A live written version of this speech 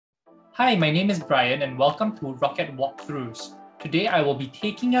Hi, my name is Brian and welcome to Rocket Walkthroughs. Today I will be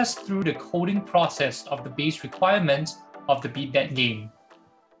taking us through the coding process of the base requirements of the BeatThat game.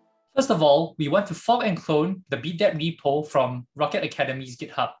 First of all, we want to fork and clone the BeatThat repo from Rocket Academy's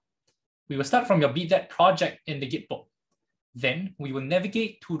GitHub. We will start from your BeatThat project in the Git book. Then we will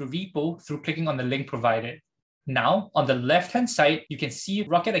navigate to the repo through clicking on the link provided. Now, on the left-hand side, you can see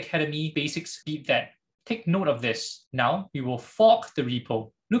Rocket Academy Basics BeatThat. Take note of this. Now, we will fork the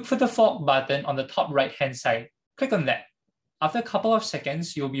repo. Look for the fork button on the top right-hand side. Click on that. After a couple of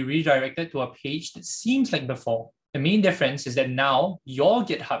seconds, you'll be redirected to a page that seems like before. The main difference is that now your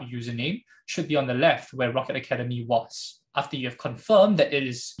GitHub username should be on the left where Rocket Academy was. After you have confirmed that it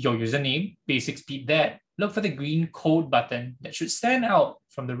is your username, Basics BeatThat, look for the green code button that should stand out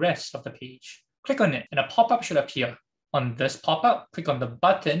from the rest of the page. Click on it and a pop-up should appear. On this pop-up, click on the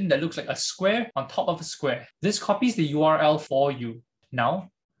button that looks like a square on top of a square. This copies the URL for you. Now,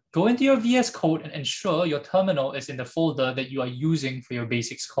 go into your VS Code and ensure your terminal is in the folder that you are using for your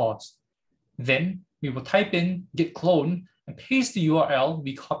basics course. Then, we will type in git clone and paste the URL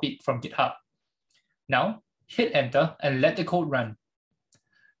we copied from GitHub. Now, hit enter and let the code run.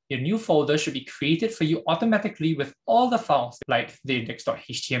 Your new folder should be created for you automatically with all the files like the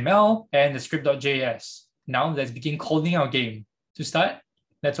index.html and the script.js. Now let's begin coding our game. To start,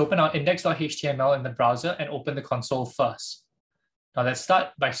 let's open our index.html in the browser and open the console first. Now let's start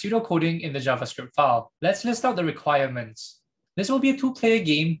by pseudocoding in the JavaScript file. Let's list out the requirements. This will be a two-player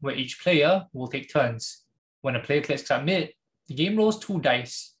game where each player will take turns. When a player clicks submit, the game rolls 2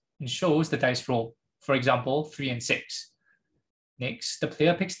 dice and shows the dice roll, for example, 3 and 6. Next, the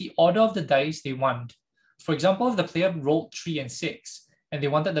player picks the order of the dice they want. For example, if the player rolled 3 and 6 and they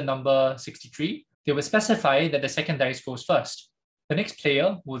wanted the number 63, they would specify that the second dice goes first. The next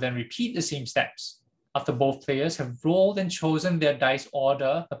player will then repeat the same steps. After both players have rolled and chosen their dice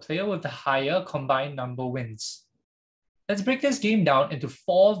order, the player with the higher combined number wins. Let's break this game down into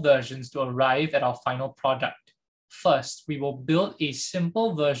 4 versions to arrive at our final product. First, we will build a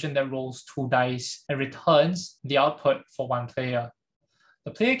simple version that rolls 2 dice and returns the output for 1 player.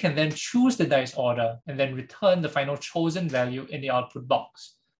 The player can then choose the dice order and then return the final chosen value in the output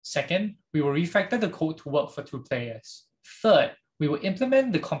box. Second, we will refactor the code to work for 2 players. Third, we will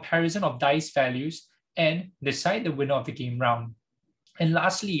implement the comparison of dice values and decide the winner of the game round. And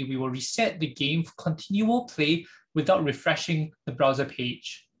lastly, we will reset the game for continual play without refreshing the browser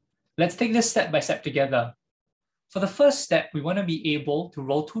page. Let's take this step by step together. For the first step, we want to be able to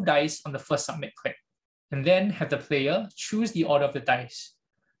roll 2 dice on the first submit click, and then have the player choose the order of the dice.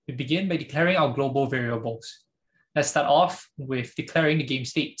 We begin by declaring our global variables. Let's start off with declaring the game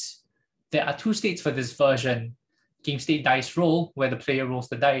states. There are 2 states for this version. Game state dice roll, where the player rolls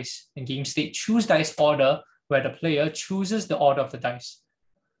the dice, and game state choose dice order, where the player chooses the order of the dice.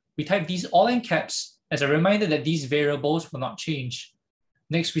 We type these all in caps as a reminder that these variables will not change.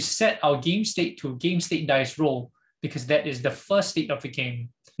 Next, we set our game state to game state dice roll, because that is the first state of the game.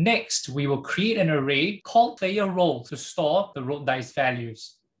 Next, we will create an array called player roll to store the rolled dice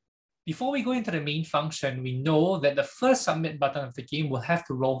values. Before we go into the main function, we know that the first submit button of the game will have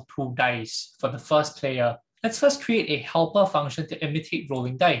to roll 2 dice for the first player. Let's first create a helper function to imitate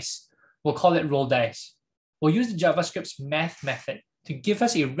rolling dice. We'll call it roll dice. We'll use the JavaScript's math method to give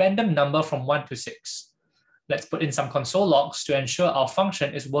us a random number from 1 to 6. Let's put in some console logs to ensure our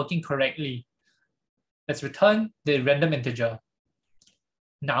function is working correctly. Let's return the random integer.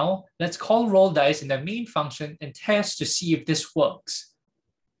 Now, let's call roll dice in the main function and test to see if this works.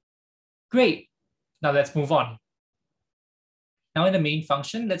 Great, now let's move on. Now in the main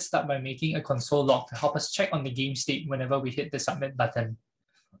function, let's start by making a console log to help us check on the game state whenever we hit the submit button.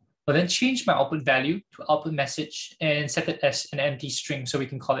 We'll then change my output value to output message and set it as an empty string so we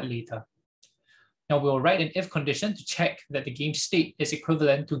can call it later. Now we'll write an if condition to check that the game state is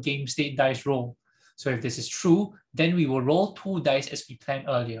equivalent to game state dice roll. So if this is true, then we will roll 2 dice as we planned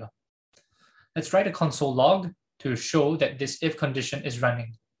earlier. Let's write a console log to show that this if condition is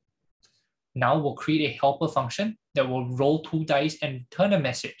running. Now we'll create a helper function that will roll 2 dice and return a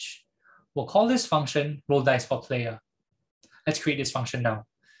message. We'll call this function roll dice for player. Let's create this function now.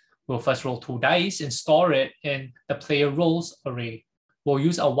 We'll first roll 2 dice and store it in the player rolls array. We'll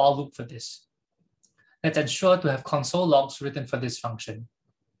use a while loop for this. Let's ensure to have console logs written for this function.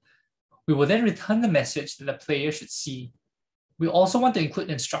 We will then return the message that the player should see. We also want to include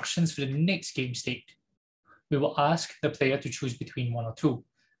instructions for the next game state. We will ask the player to choose between 1 or 2,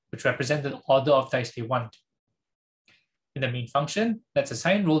 which represent the order of dice they want. In the main function, let's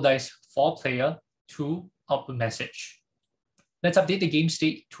assign roll dice for player to output message. Let's update the game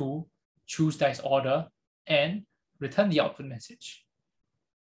state to choose dice order and return the output message.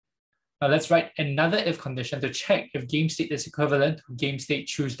 Now let's write another if condition to check if game state is equivalent to game state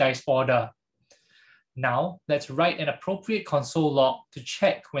choose dice order. Now let's write an appropriate console log to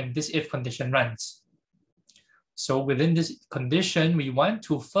check when this if condition runs. So within this condition, we want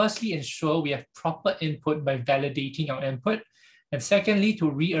to firstly ensure we have proper input by validating our input, and secondly,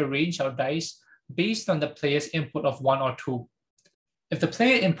 to rearrange our dice based on the player's input of 1 or 2. If the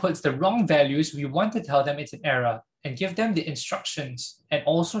player inputs the wrong values, we want to tell them it's an error and give them the instructions and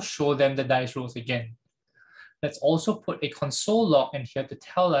also show them the dice rolls again. Let's also put a console log in here to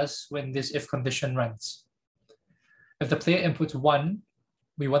tell us when this if condition runs. If the player inputs 1,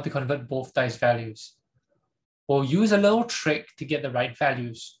 we want to convert both dice values. We'll use a little trick to get the right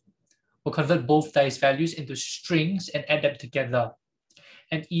values. We'll convert both dice values into strings and add them together.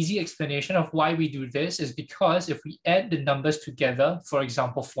 An easy explanation of why we do this is because if we add the numbers together, for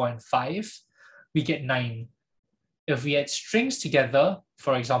example, 4 and 5, we get 9. If we add strings together,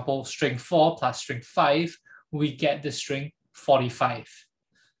 for example, string 4 plus string 5, we get the string 45.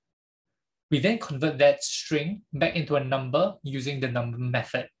 We then convert that string back into a number using the number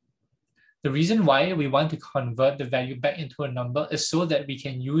method. The reason why we want to convert the value back into a number is so that we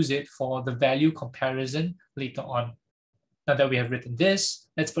can use it for the value comparison later on. Now that we have written this,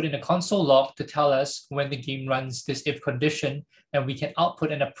 let's put in a console log to tell us when the game runs this if condition, and we can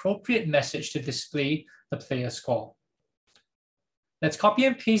output an appropriate message to display the player score. Let's copy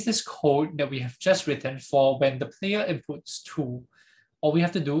and paste this code that we have just written for when the player inputs 2. All we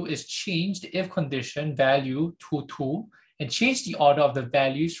have to do is change the if condition value to 2 and change the order of the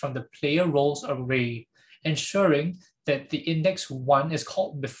values from the player roles array, ensuring that the index 1 is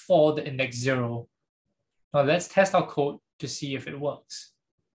called before the index 0. Now let's test our code to see if it works.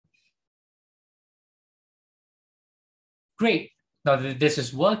 Great. Now that this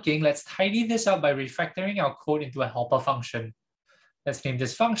is working, let's tidy this up by refactoring our code into a helper function. Let's name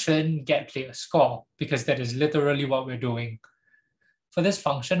this function getPlayerScore because that is literally what we're doing. For this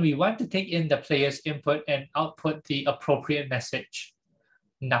function, we want to take in the player's input and output the appropriate message.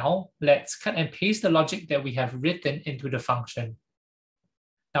 Now, let's cut and paste the logic that we have written into the function.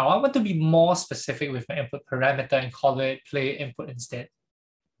 Now, I want to be more specific with my input parameter and call it player input instead.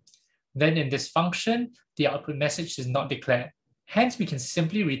 Then in this function, the output message is not declared. Hence, we can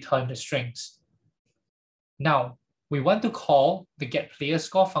simply return the strings. Now, we want to call the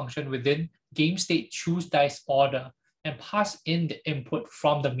getPlayerScore function within GameStateChooseDiceOrder and pass in the input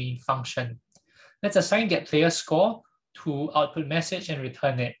from the main function. Let's assign getPlayerScore to output message and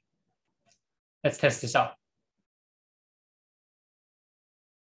return it. Let's test this out.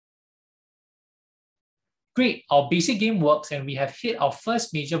 Great, our basic game works and we have hit our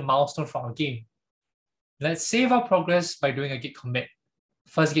first major milestone for our game. Let's save our progress by doing a git commit.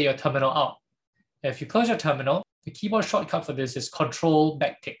 First, get your terminal out. If you close your terminal, the keyboard shortcut for this is Control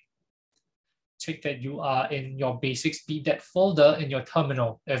backtick. Check that you are in your basics BDET folder in your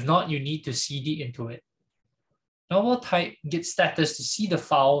terminal. If not, you need to cd into it. Now we'll type git status to see the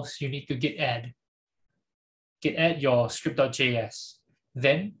files you need to git add. Git add your script.js.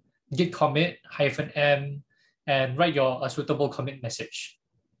 Then git commit -m and write a suitable commit message.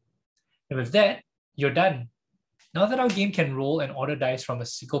 And with that, you're done. Now that our game can roll and order dice from a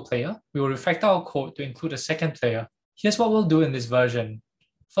single player, we will refactor our code to include a second player. Here's what we'll do in this version.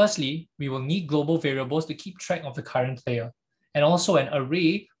 Firstly, we will need global variables to keep track of the current player, and also an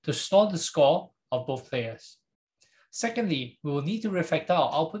array to store the score of both players. Secondly, we will need to refactor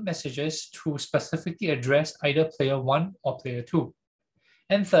our output messages to specifically address either player 1 or player 2.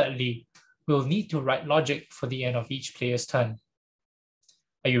 And thirdly, we'll need to write logic for the end of each player's turn.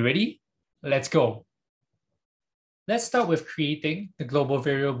 Are you ready? Let's go. Let's start with creating the global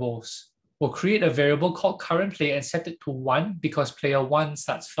variables. We'll create a variable called current player and set it to 1 because player 1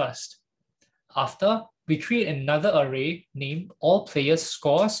 starts first. After, we create another array named all players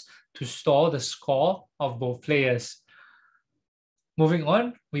scores to store the score of both players. Moving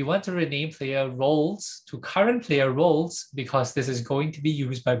on, we want to rename player roles to current player roles because this is going to be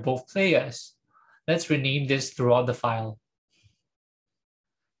used by both players. Let's rename this throughout the file.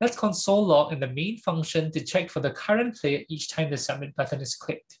 Let's console log in the main function to check for the current player each time the submit button is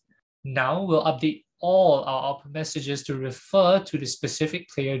clicked. Now we'll update all our output messages to refer to the specific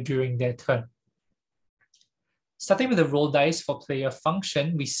player during their turn. Starting with the roll dice for player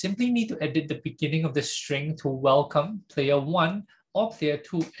function, we simply need to edit the beginning of the string to welcome player 1 or player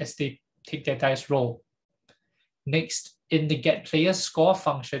 2 as they take their dice roll. Next, in the getPlayerScore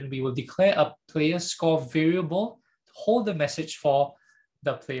function, we will declare a player score variable to hold the message for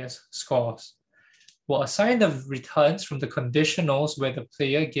the player's scores. We'll assign the returns from the conditionals where the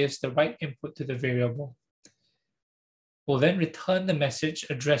player gives the right input to the variable. We'll then return the message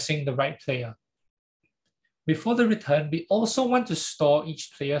addressing the right player. Before the return, we also want to store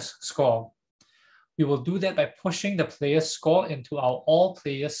each player's score. We will do that by pushing the player's score into our all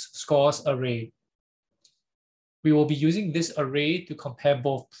players scores array. We will be using this array to compare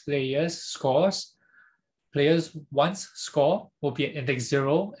both players' scores. Players 1's score will be at index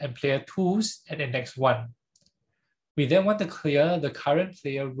 0 and player 2's at index 1. We then want to clear the current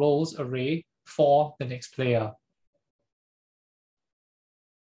player roles array for the next player.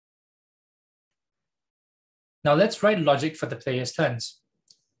 Now let's write logic for the player's turns.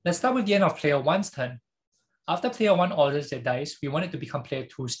 Let's start with the end of player 1's turn. After player 1 orders their dice, we want it to become player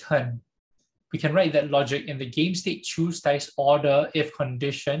 2's turn. We can write that logic in the game state choose dice order if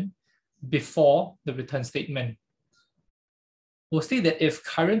condition before the return statement. We'll state that if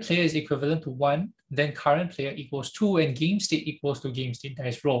current player is equivalent to 1, then current player equals 2 and game state equals to game state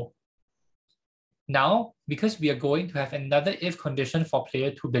dice roll. Now, because we are going to have another if condition for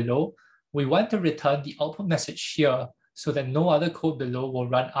player 2 below, we want to return the output message here so that no other code below will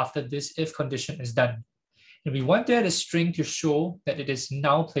run after this if condition is done. And we want to add a string to show that it is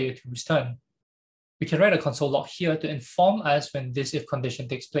now player 2's turn. We can write a console log here to inform us when this if condition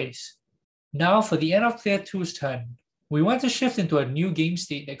takes place. Now for the end of player 2's turn, we want to shift into a new game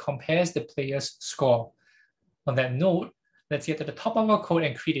state that compares the player's score. On that note, let's get to the top of our code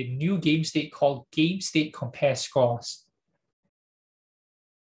and create a new game state called game state compare scores.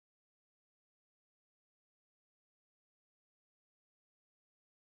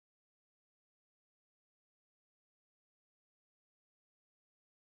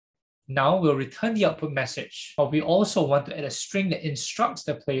 Now we'll return the output message, but we also want to add a string that instructs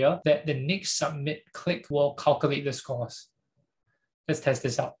the player that the next submit click will calculate the scores. Let's test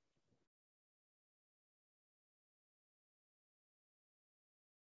this out.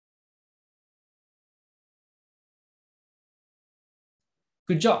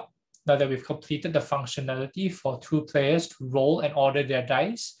 Good job. Now that we've completed the functionality for 2 players to roll and order their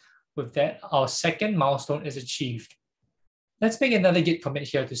dice, with that, our second milestone is achieved. Let's make another git commit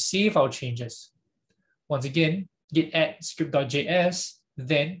here to save our changes. Once again, git add script.js,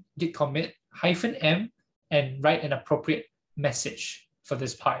 then git commit -m and write an appropriate message for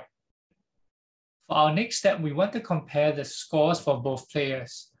this part. For our next step, we want to compare the scores for both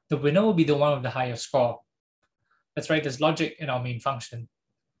players. The winner will be the one with the higher score. Let's write this logic in our main function.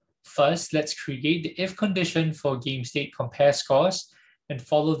 First, let's create the if condition for game state compare scores and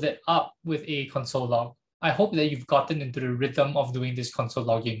follow that up with a console log. I hope that you've gotten into the rhythm of doing this console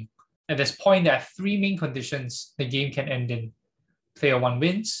logging. At this point, there are 3 main conditions the game can end in. Player 1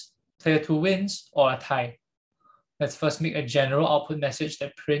 wins, player 2 wins, or a tie. Let's first make a general output message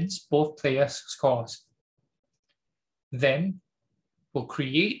that prints both players' scores. Then, we'll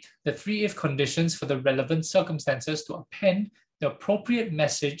create the 3 if conditions for the relevant circumstances to append the appropriate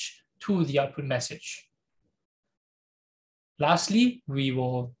message to the output message. Lastly, we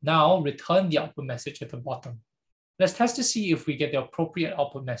will now return the output message at the bottom. Let's test to see if we get the appropriate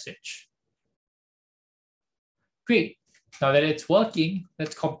output message. Great. Now that it's working,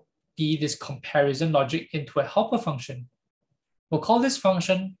 let's copy this comparison logic into a helper function. We'll call this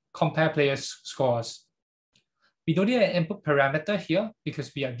function compare players scores. We don't need an input parameter here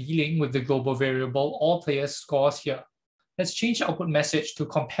because we are dealing with the global variable all players scores here. Let's change the output message to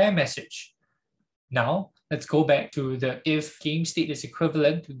compare message. Now, let's go back to the if game state is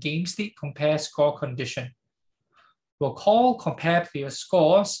equivalent to game state compare score condition. We'll call compare player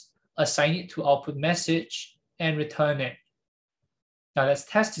scores, assign it to output message, and return it. Now let's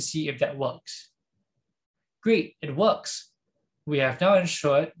test to see if that works. Great, it works. We have now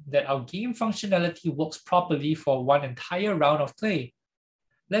ensured that our game functionality works properly for one entire round of play.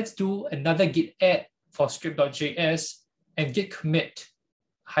 Let's do another git add for script.js and git commit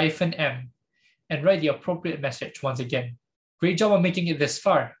 -m and write the appropriate message once again. Great job on making it this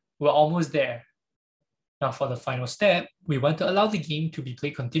far. We're almost there. Now for the final step, we want to allow the game to be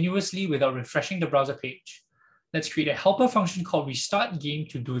played continuously without refreshing the browser page. Let's create a helper function called restart game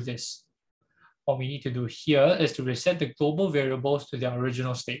to do this. What we need to do here is to reset the global variables to their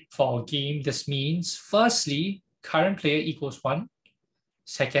original state. For our game, this means firstly, current player equals 1.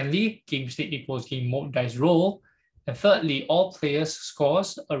 Secondly, game state equals game mode dice roll. And thirdly, all players'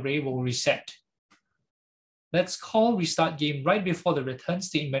 scores array will reset. Let's call restart game right before the return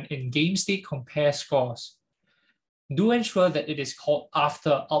statement in game state compare scores. Do ensure that it is called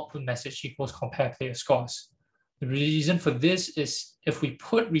after output message equals compare player scores. The reason for this is if we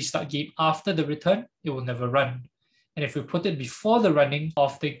put restart game after the return, it will never run. And if we put it before the running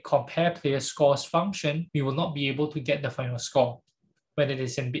of the compare player scores function, we will not be able to get the final score. When it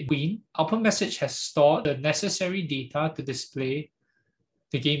is in between, output message has stored the necessary data to display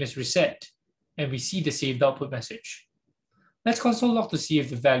the game is reset, and we see the saved output message. Let's console log to see if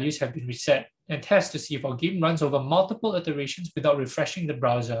the values have been reset and test to see if our game runs over multiple iterations without refreshing the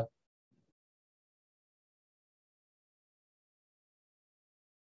browser.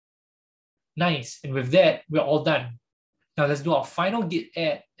 Nice, and with that, we're all done. Now let's do our final git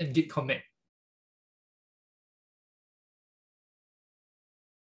add and git commit.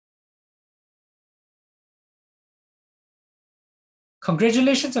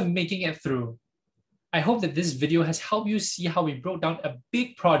 Congratulations on making it through. I hope that this video has helped you see how we broke down a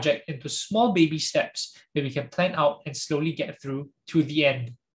big project into small baby steps that we can plan out and slowly get through to the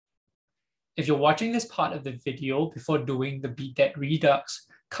end. If you're watching this part of the video before doing the beat that redux,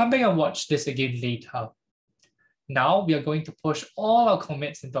 come back and watch this again later. Now we are going to push all our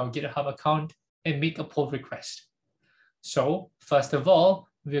commits into our GitHub account and make a pull request. So first of all,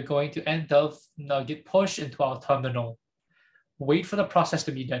 we're going to enter the git push into our terminal. Wait for the process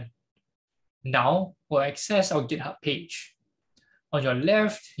to be done. Now we'll access our GitHub page. On your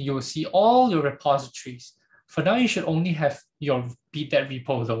left, you will see all your repositories. For now, you should only have your beat that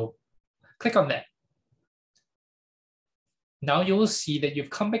repo though. Click on that. Now you will see that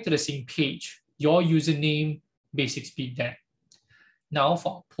you've come back to the same page, your username, basics beat that. Now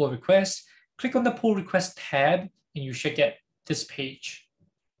for pull request, click on the pull request tab and you should get this page.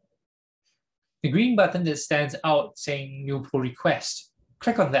 The green button that stands out saying new pull request,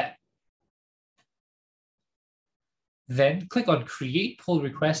 click on that. Then click on create pull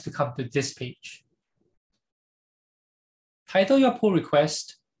request to come to this page. Title your pull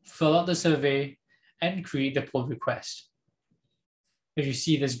request, fill out the survey, and create the pull request. If you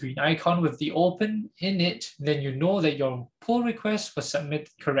see this green icon with the open in it, then you know that your pull request was submitted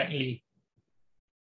correctly.